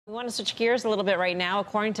We want to switch gears a little bit right now.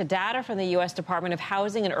 According to data from the U.S. Department of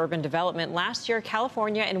Housing and Urban Development, last year,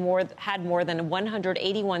 California had more than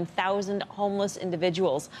 181,000 homeless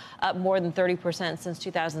individuals, up more than 30% since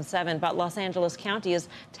 2007. But Los Angeles County is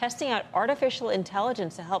testing out artificial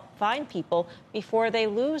intelligence to help find people before they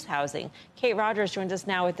lose housing. Kate Rogers joins us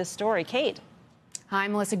now with this story. Kate. Hi,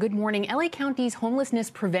 Melissa. Good morning. LA County's Homelessness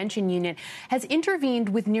Prevention Unit has intervened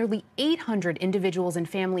with nearly 800 individuals and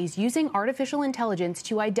families using artificial intelligence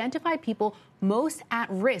to identify people most at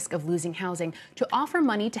risk of losing housing to offer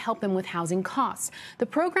money to help them with housing costs. The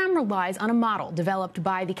program relies on a model developed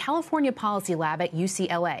by the California Policy Lab at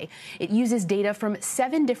UCLA. It uses data from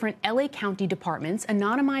 7 different LA County departments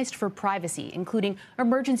anonymized for privacy, including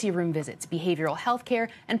emergency room visits, behavioral health care,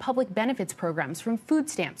 and public benefits programs from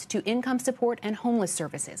food stamps to income support and homeless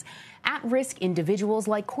services. At-risk individuals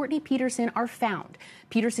like Courtney Peterson are found.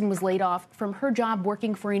 Peterson was laid off from her job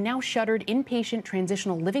working for a now shuttered inpatient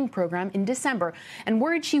transitional living program in December and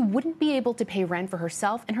worried she wouldn't be able to pay rent for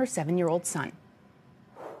herself and her 7-year-old son.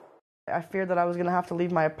 I feared that I was going to have to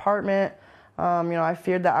leave my apartment. I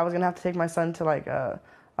feared that I was going to have to take my son to like a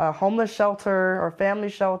homeless shelter or family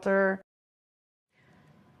shelter.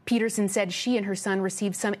 Peterson said she and her son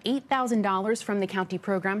received some $8,000 from the county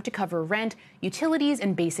program to cover rent, utilities,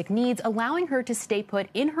 and basic needs, allowing her to stay put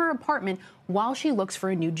in her apartment while she looks for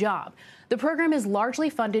a new job. The program is largely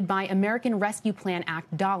funded by American Rescue Plan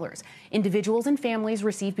Act dollars. Individuals and families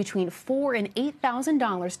receive between $4,000 and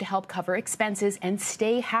 $8,000 to help cover expenses and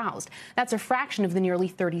stay housed. That's a fraction of the nearly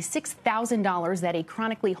 $36,000 that a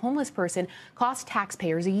chronically homeless person costs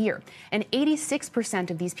taxpayers a year. And 86%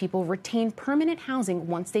 of these people retain permanent housing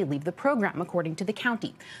once they leave the program, according to the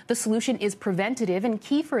county. The solution is preventative and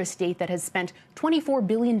key for a state that has spent $24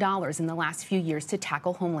 billion in the last few years to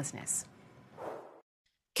tackle homelessness.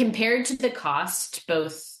 Compared to the cost,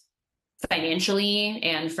 both financially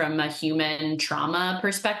and from a human trauma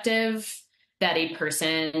perspective, that a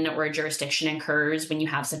person or a jurisdiction incurs when you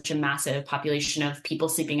have such a massive population of people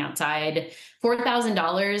sleeping outside,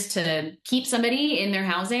 $4,000 to keep somebody in their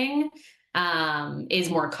housing is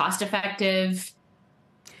more cost effective.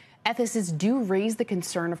 Ethicists do raise the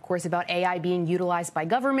concern, of course, about AI being utilized by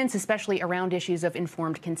governments, especially around issues of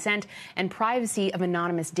informed consent and privacy of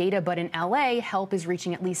anonymous data. But in LA, help is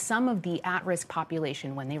reaching at least some of the at-risk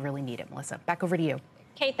population when they really need it. Melissa, back over to you.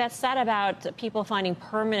 Kate, that's sad about people finding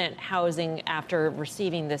permanent housing after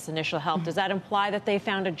receiving this initial help. Does that imply that they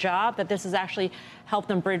found a job, that this has actually helped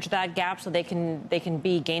them bridge that gap so they can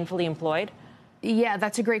be gainfully employed? Yeah,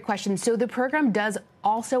 that's a great question. So the program does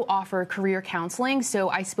also offer career counseling. So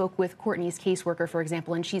I spoke with Courtney's caseworker, for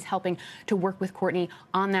example, and she's helping to work with Courtney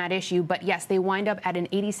on that issue. But yes, they wind up at an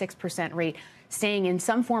 86% rate, staying in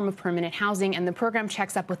some form of permanent housing. And the program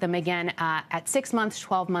checks up with them again at 6 months,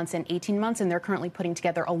 12 months, and 18 months. And they're currently putting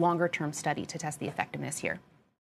together a longer term study to test the effectiveness here.